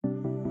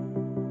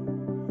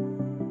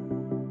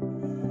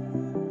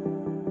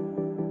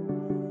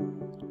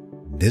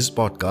This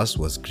podcast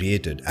was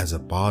created as a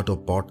part of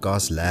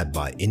Podcast Lab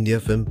by India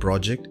Film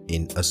Project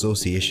in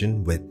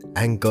association with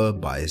Anchor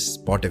by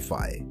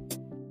Spotify.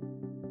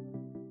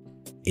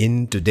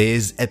 In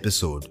today's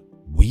episode,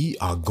 we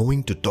are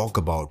going to talk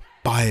about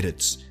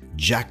pirates,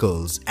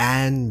 jackals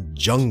and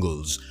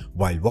jungles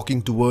while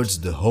walking towards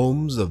the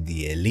homes of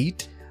the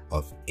elite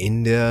of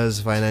India's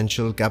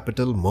financial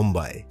capital,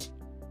 Mumbai.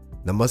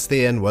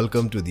 Namaste and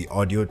welcome to the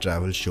Audio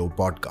Travel Show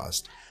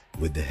podcast.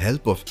 With the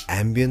help of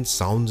ambient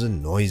sounds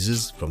and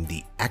noises from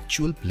the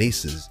actual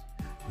places,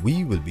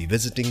 we will be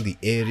visiting the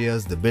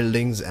areas, the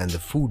buildings and the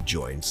food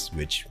joints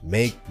which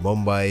make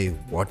Mumbai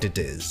what it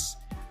is.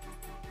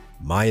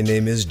 My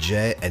name is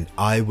Jay and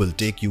I will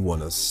take you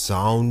on a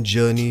sound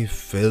journey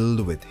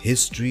filled with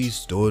history,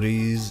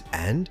 stories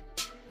and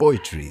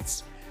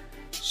poetries.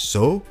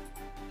 So,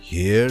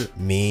 hear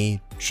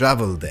me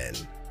travel then.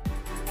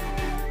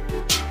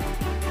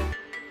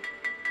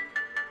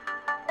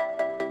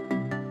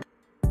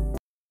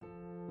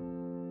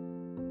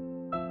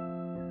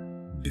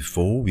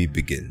 Before we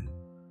begin,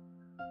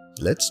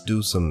 let's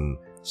do some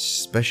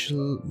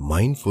special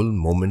mindful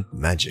moment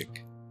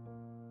magic.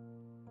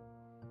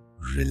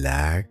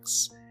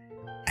 Relax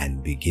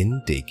and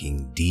begin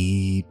taking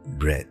deep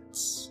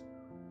breaths.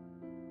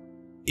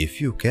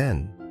 If you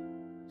can,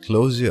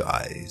 close your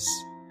eyes.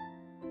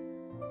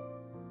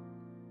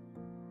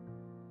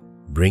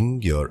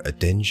 Bring your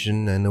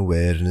attention and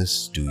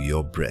awareness to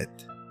your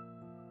breath.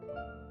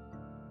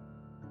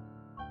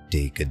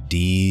 Take a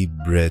deep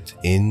breath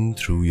in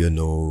through your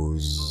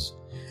nose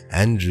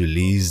and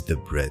release the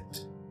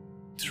breath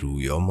through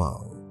your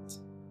mouth.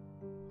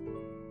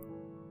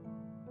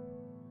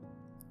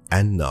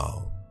 And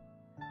now,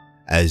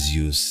 as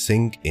you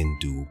sink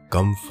into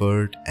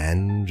comfort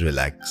and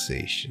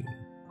relaxation,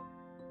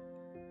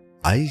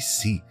 I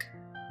seek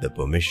the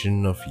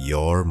permission of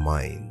your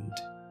mind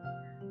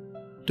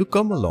to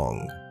come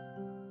along.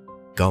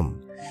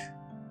 Come,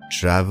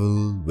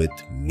 travel with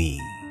me.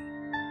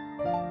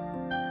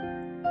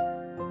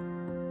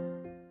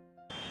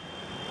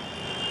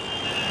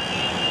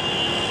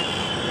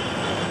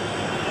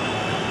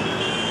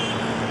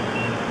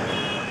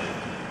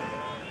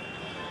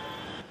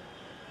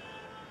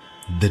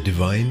 The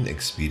divine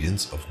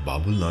experience of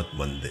Babulnath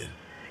Mandir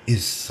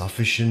is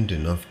sufficient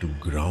enough to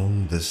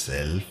ground the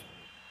self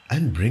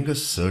and bring a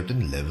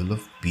certain level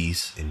of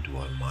peace into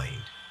our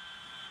mind.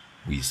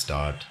 We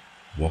start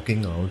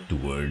walking out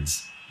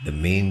towards the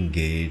main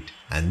gate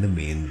and the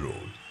main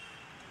road.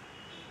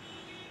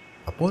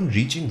 Upon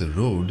reaching the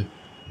road,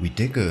 we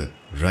take a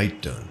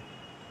right turn.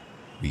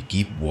 We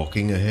keep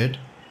walking ahead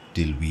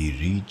till we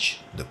reach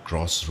the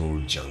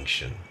crossroad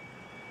junction.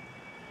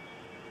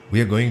 We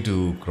are going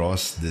to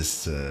cross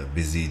this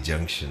busy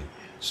junction,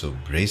 so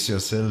brace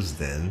yourselves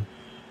then,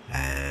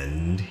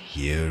 and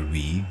here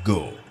we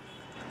go.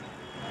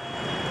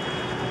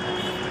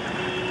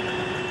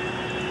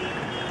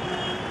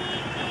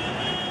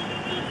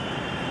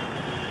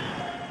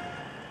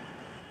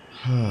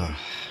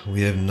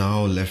 We have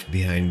now left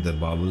behind the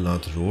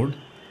Babulnath road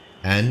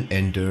and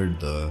entered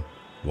the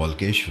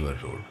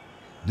Walkeshwar road.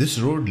 This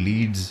road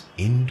leads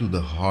into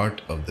the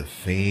heart of the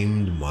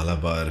famed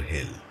Malabar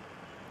Hill.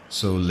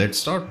 So let's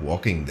start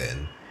walking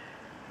then.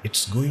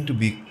 It's going to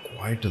be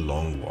quite a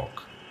long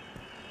walk.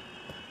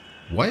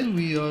 While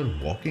we are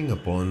walking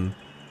upon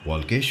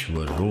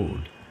Walkeshwar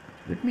Road,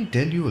 let me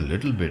tell you a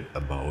little bit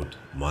about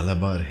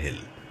Malabar Hill.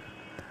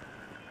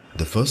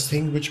 The first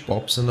thing which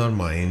pops in our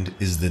mind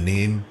is the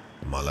name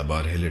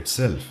Malabar Hill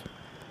itself.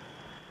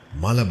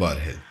 Malabar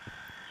Hill,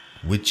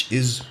 which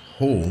is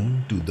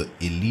home to the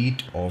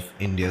elite of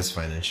India's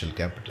financial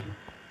capital.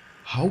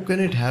 How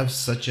can it have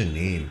such a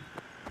name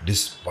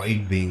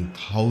despite being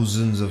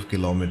thousands of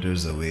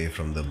kilometers away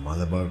from the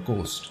Malabar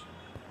coast?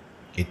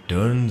 It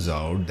turns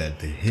out that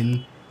the hill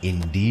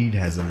indeed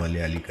has a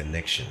Malayali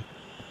connection,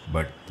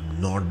 but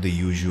not the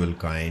usual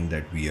kind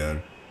that we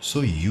are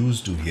so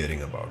used to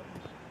hearing about.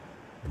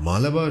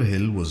 Malabar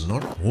Hill was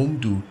not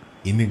home to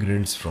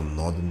immigrants from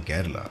northern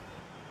Kerala,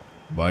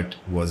 but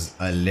was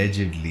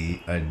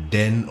allegedly a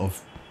den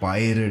of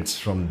pirates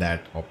from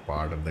that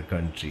part of the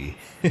country.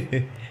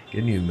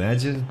 Can you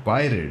imagine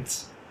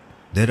pirates?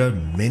 There are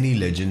many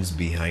legends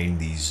behind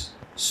these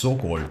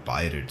so-called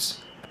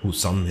pirates, who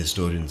some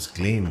historians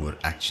claim were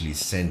actually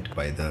sent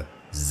by the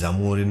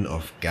Zamorin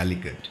of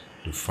Calicut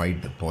to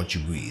fight the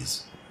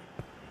Portuguese.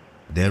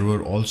 There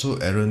were also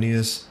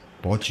erroneous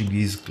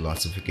Portuguese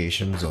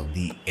classifications of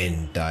the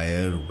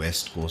entire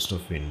west coast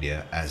of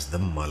India as the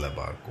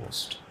Malabar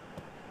coast.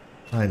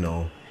 I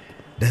know,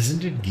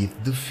 doesn't it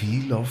give the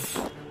feel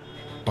of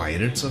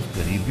Pirates of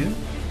Caribbean?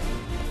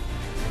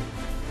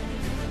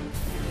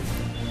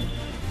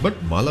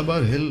 But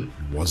Malabar Hill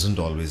wasn't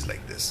always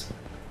like this.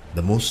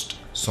 The most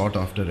sought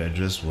after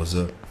address was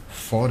a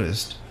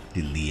forest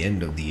till the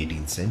end of the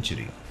 18th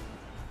century.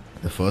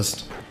 The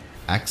first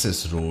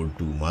access road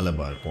to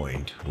Malabar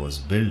Point was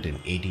built in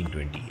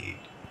 1828,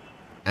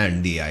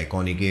 and the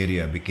iconic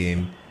area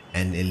became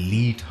an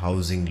elite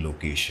housing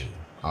location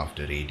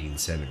after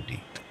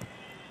 1870.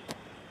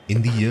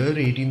 In the year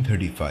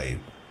 1835,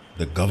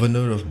 the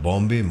governor of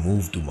Bombay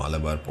moved to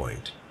Malabar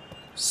Point,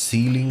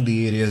 sealing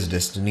the area's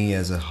destiny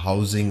as a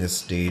housing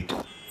estate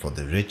for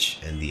the rich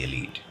and the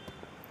elite.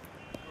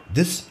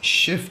 This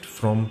shift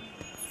from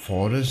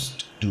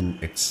forest to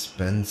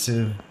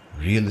expensive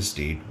real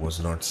estate was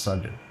not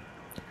sudden.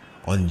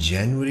 On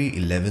January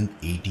 11,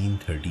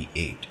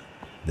 1838,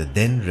 the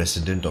then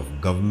resident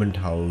of Government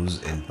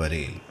House in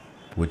Parel,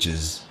 which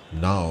is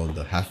now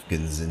the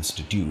Hafkins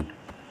Institute,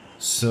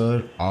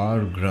 Sir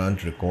R.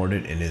 Grant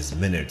recorded in his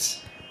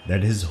minutes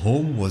that his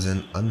home was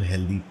an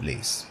unhealthy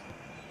place.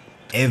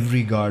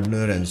 Every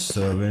gardener and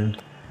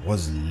servant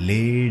was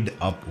laid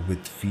up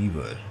with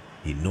fever,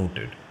 he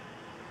noted.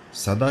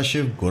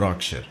 Sadashiv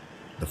Gorakshar,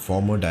 the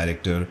former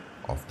director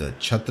of the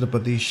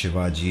Chhatrapati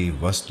Shivaji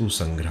Vastu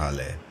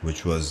Sangrahalaya,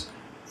 which was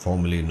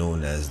formerly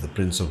known as the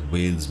Prince of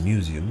Wales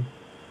Museum,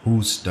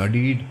 who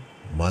studied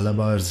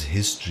Malabar's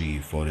history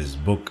for his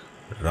book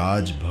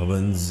Raj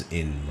Bhavans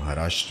in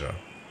Maharashtra,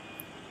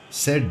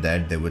 said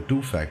that there were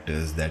two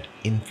factors that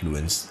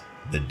influenced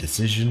the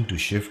decision to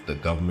shift the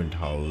government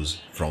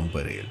house from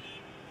Parel.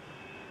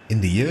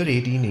 In the year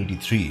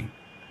 1883,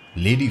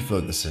 Lady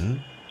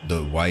Ferguson,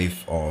 the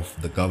wife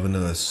of the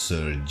governor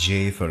Sir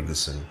J.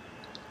 Ferguson,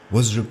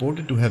 was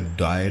reported to have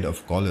died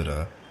of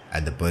cholera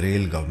at the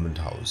Parel government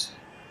house.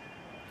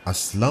 A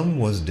slum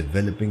was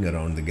developing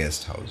around the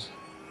guest house.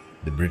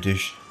 The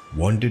British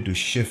wanted to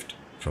shift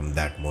from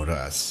that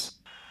morass,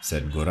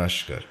 said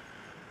Gorashkar.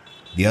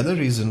 The other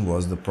reason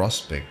was the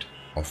prospect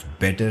of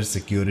better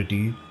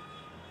security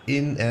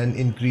in an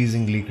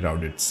increasingly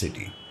crowded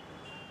city.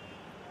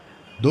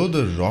 Though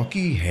the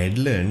rocky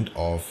headland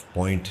of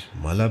Point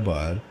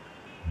Malabar,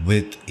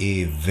 with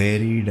a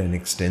varied and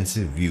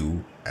extensive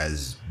view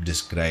as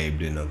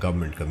described in a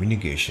government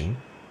communication,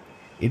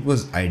 it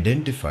was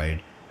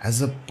identified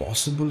as a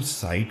possible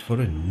site for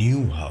a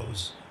new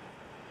house,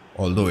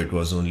 although it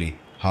was only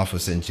half a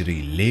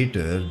century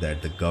later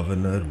that the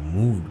governor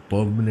moved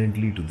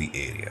permanently to the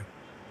area.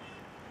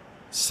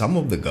 Some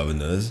of the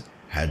governors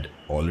had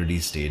already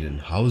stayed in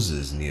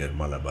houses near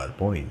Malabar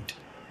Point,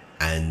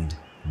 and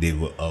they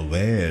were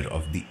aware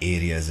of the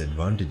area's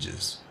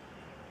advantages.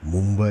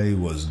 Mumbai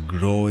was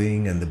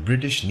growing and the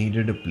British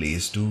needed a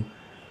place to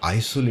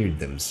isolate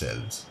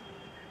themselves.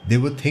 They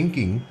were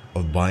thinking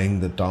of buying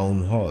the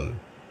town hall,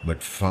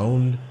 but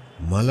found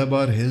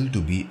Malabar Hill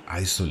to be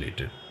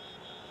isolated.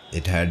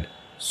 It had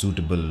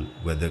suitable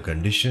weather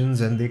conditions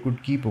and they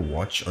could keep a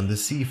watch on the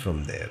sea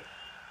from there.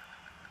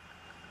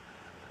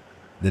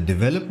 The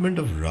development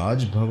of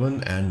Raj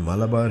Bhavan and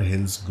Malabar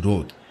Hills'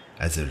 growth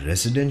as a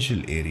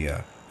residential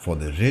area for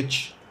the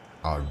rich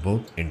are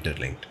both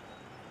interlinked.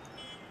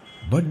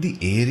 But the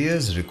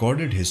area's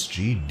recorded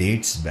history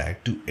dates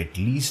back to at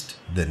least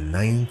the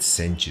 9th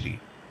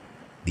century.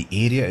 The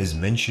area is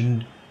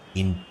mentioned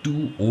in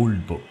two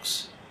old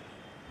books,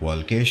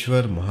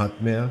 Walkeshwar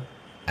Mahatmya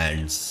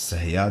and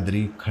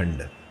Sahyadri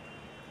Khand.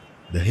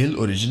 The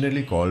hill,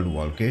 originally called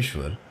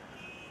Walkeshwar,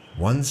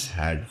 once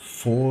had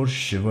 4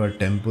 Shiva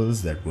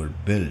temples that were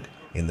built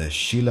in the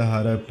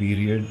Shilahara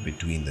period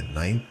between the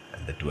 9th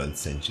and the 12th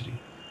century.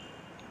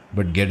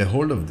 But get a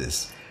hold of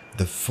this.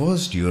 The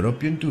first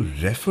European to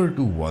refer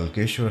to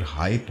Walkeshwar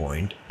High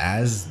Point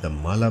as the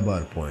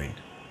Malabar Point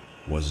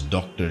was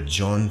Dr.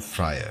 John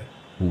Fryer,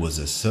 who was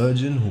a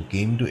surgeon who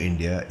came to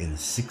India in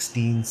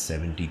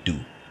 1672.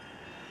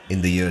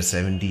 In the year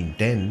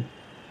 1710,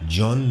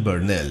 John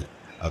Burnell,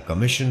 a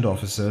commissioned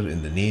officer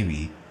in the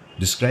Navy,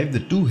 described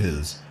the two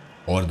hills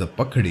or the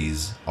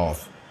Pakhadis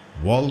of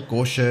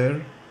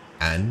Walkeshwar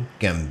and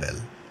Campbell,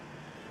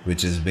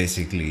 which is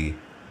basically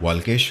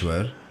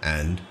Walkeshwar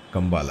and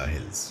Kambala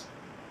Hills.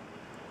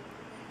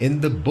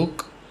 In the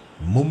book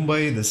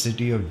Mumbai, the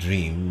City of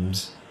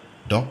Dreams,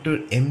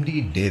 Dr.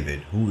 M.D. David,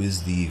 who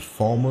is the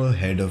former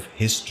head of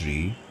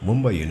history,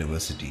 Mumbai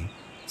University,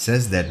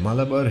 says that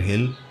Malabar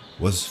Hill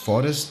was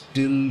forest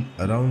till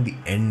around the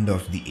end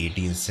of the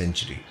 18th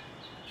century.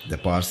 The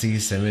Parsi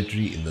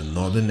cemetery in the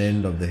northern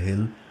end of the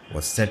hill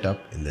was set up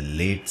in the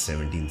late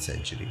 17th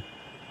century.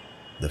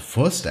 The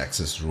first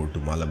access road to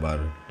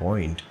Malabar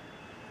Point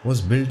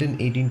was built in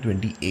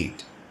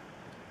 1828.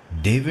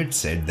 David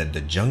said that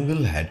the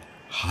jungle had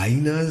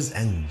hyenas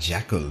and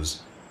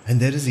jackals, and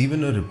there is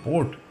even a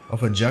report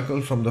of a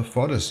jackal from the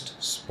forest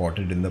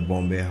spotted in the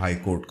Bombay High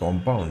Court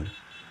compound.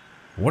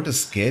 What a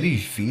scary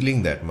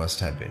feeling that must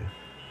have been.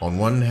 On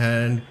one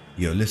hand,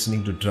 you're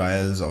listening to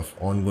trials of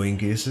ongoing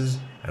cases,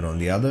 and on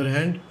the other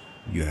hand,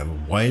 you have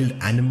a wild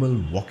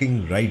animal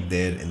walking right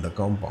there in the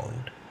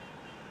compound.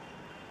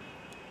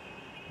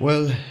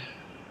 Well,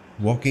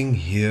 walking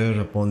here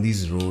upon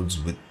these roads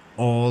with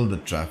all the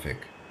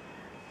traffic,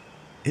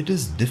 it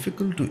is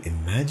difficult to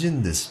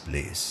imagine this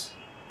place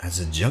as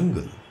a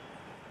jungle.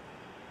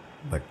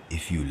 But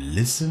if you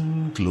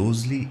listen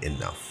closely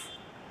enough,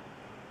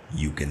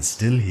 you can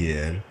still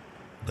hear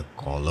the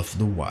call of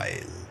the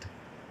wild.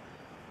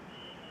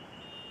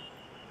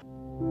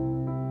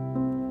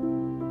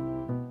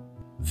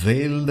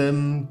 Veil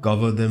them,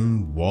 cover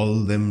them,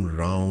 wall them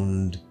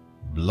round,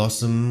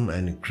 blossom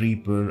and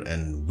creeper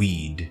and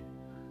weed,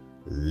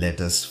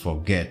 let us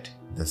forget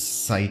the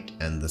sight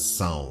and the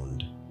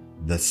sound,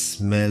 the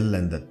smell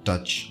and the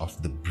touch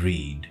of the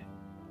breed.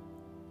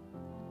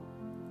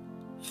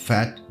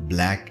 Fat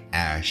black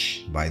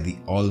ash by the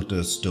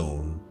altar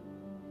stone,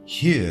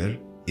 here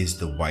is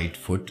the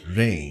Whitefoot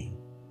rain.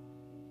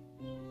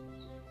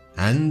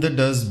 And the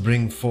dust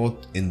bring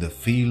forth in the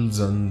fields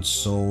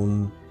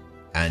unsown,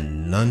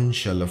 and none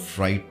shall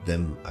affright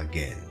them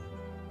again.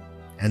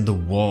 And the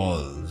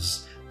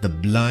walls, the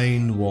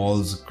blind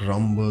walls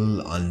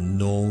crumble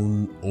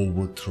unknown,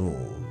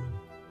 overthrown,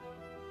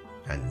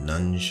 and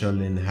none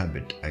shall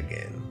inhabit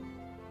again.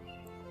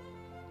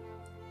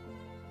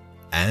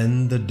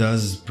 And the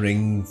dust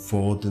bring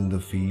forth in the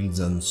fields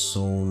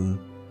unsown,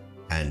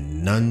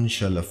 and none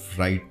shall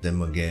affright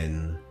them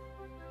again.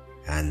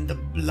 And the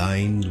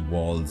blind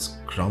walls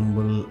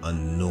crumble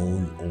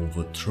unknown,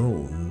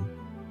 overthrown,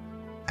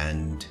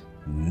 and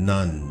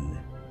none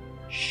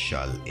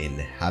shall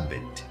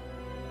inhabit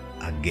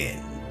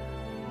again.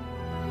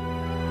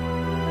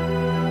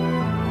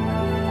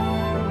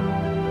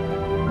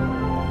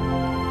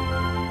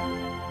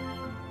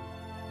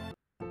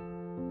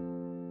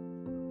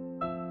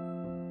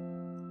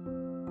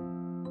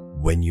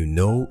 When you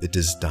know it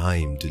is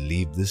time to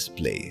leave this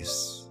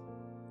place,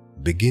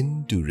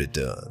 begin to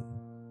return.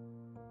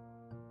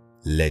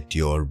 Let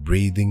your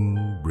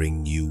breathing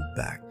bring you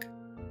back.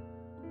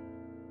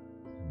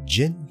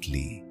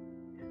 Gently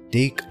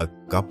take a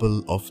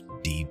couple of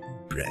deep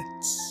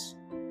breaths.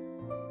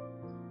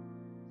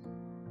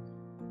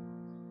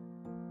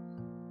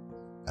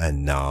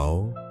 And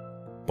now,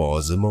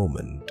 pause a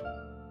moment.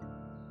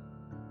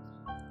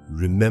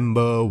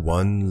 Remember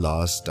one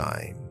last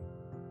time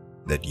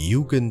that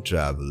you can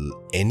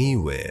travel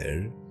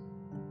anywhere,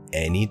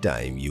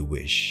 anytime you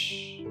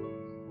wish.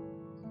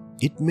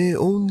 It may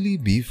only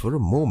be for a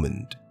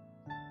moment,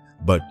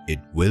 but it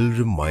will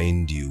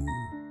remind you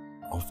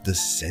of the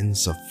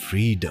sense of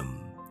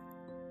freedom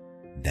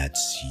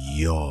that's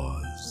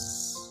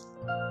yours.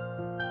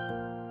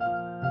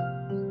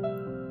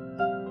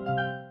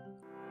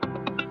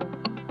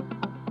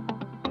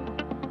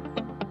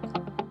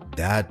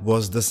 That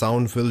was the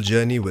sound-filled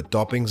journey with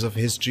toppings of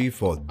history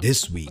for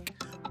this week.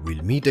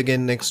 We'll meet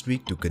again next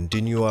week to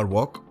continue our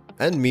walk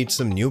and meet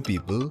some new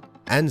people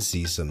and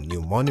see some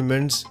new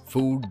monuments,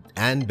 food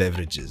and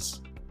beverages.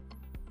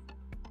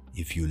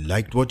 If you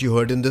liked what you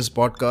heard in this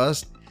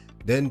podcast,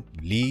 then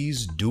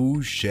please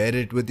do share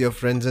it with your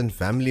friends and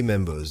family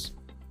members.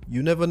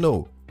 You never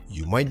know,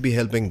 you might be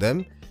helping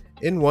them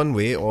in one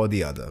way or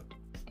the other.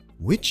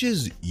 Which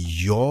is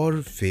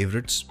your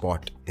favorite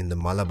spot in the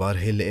Malabar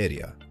Hill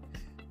area?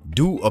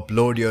 Do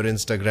upload your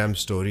Instagram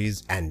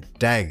stories and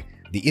tag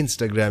the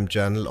Instagram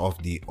channel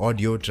of the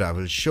Audio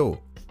Travel Show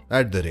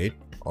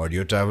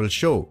 @Audio Travel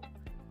Show.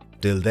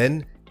 Till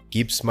then,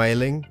 keep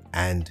smiling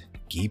and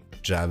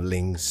keep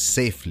traveling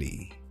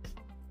safely.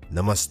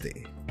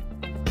 Namaste.